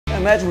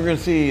imagine we're going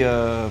to see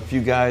a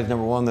few guys,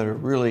 number one, that are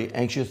really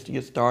anxious to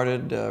get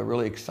started,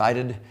 really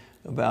excited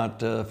about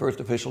first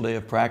official day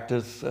of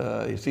practice.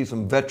 You see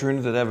some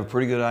veterans that have a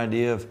pretty good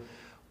idea of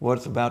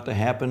what's about to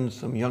happen,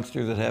 some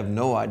youngsters that have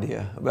no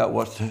idea about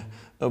what's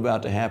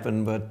about to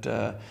happen, but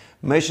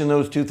meshing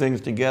those two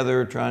things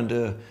together, trying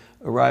to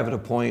arrive at a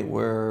point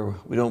where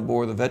we don't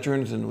bore the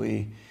veterans and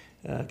we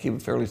keep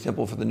it fairly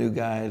simple for the new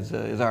guys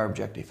is our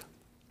objective.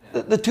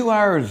 The 2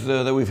 hours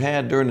that we've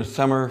had during the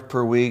summer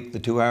per week, the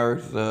 2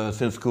 hours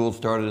since school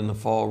started in the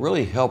fall,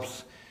 really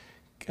helps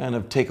kind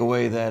of take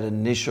away that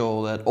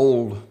initial, that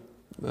old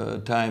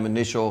time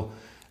initial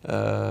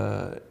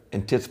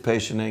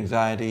anticipation,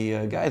 anxiety.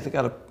 Guys have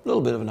got a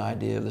little bit of an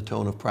idea of the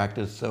tone of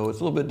practice, so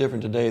it's a little bit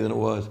different today than it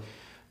was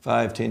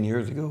 5-10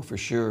 years ago for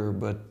sure,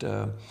 but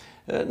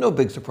no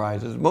big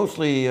surprises.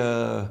 Mostly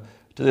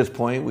to this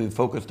point, we've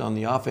focused on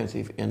the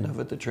offensive end of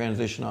it, the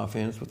transition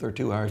offense with our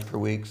 2 hours per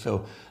week.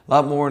 So a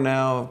lot more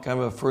now, kind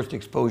of a first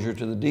exposure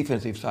to the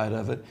defensive side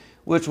of it,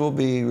 which will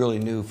be really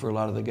new for a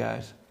lot of the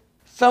guys.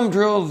 Some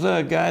drills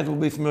guys will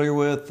be familiar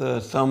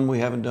with, some we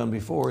haven't done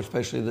before,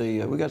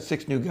 especially we got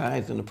 6 new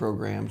guys in the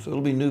program, so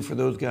it'll be new for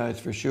those guys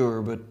for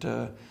sure, but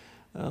a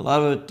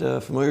lot of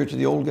it familiar to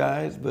the old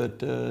guys, but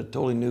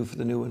totally new for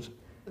the new ones.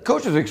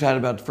 Coaches are excited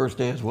about the first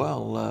day as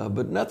well,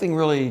 but nothing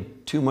really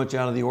too much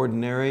out of the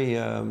ordinary.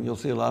 You'll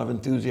see a lot of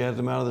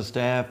enthusiasm out of the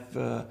staff,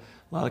 a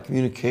lot of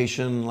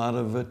communication, a lot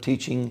of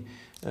teaching,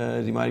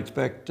 as you might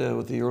expect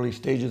with the early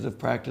stages of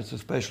practice,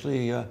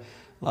 especially a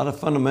lot of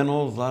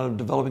fundamentals, a lot of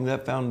developing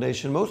that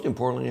foundation. Most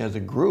importantly, as a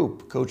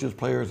group, coaches,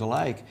 players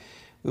alike,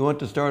 we want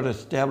to start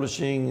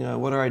establishing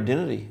what our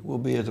identity will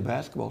be as a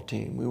basketball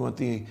team. We want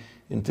the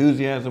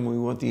enthusiasm, we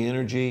want the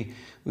energy,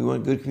 we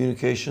want good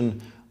communication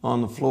on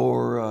the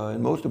floor,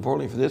 and most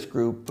importantly for this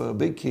group, a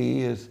big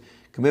key is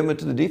commitment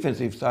to the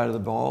defensive side of the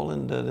ball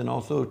and then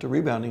also to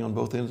rebounding on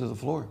both ends of the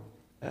floor.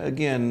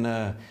 Again,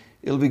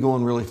 it'll be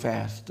going really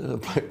fast.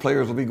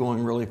 Players will be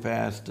going really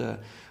fast.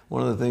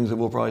 One of the things that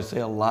we'll probably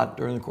say a lot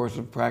during the course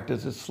of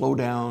practice is slow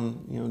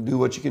down, do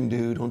what you can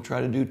do. Don't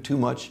try to do too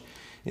much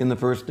in the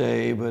first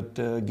day, but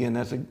again,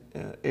 that's an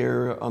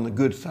error on the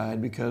good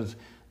side because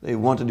they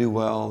want to do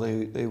well,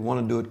 they want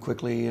to do it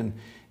quickly and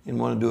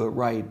want to do it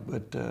right,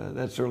 but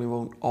that certainly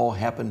won't all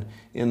happen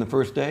in the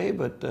first day,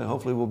 but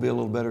hopefully we'll be a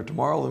little better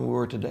tomorrow than we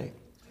were today.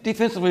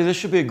 Defensively, this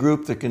should be a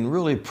group that can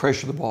really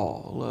pressure the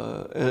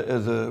ball.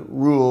 As a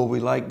rule, we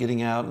like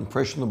getting out and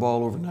pressuring the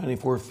ball over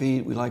 94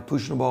 feet. We like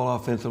pushing the ball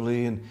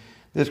offensively, and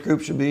this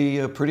group should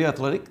be pretty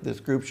athletic. This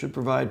group should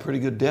provide pretty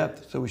good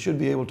depth, so we should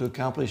be able to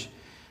accomplish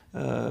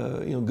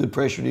good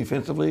pressure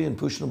defensively and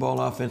pushing the ball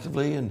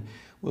offensively, and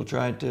we'll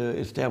try to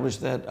establish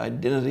that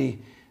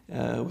identity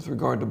with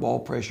regard to ball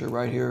pressure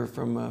right here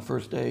from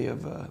first day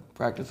of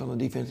practice on the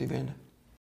defensive end.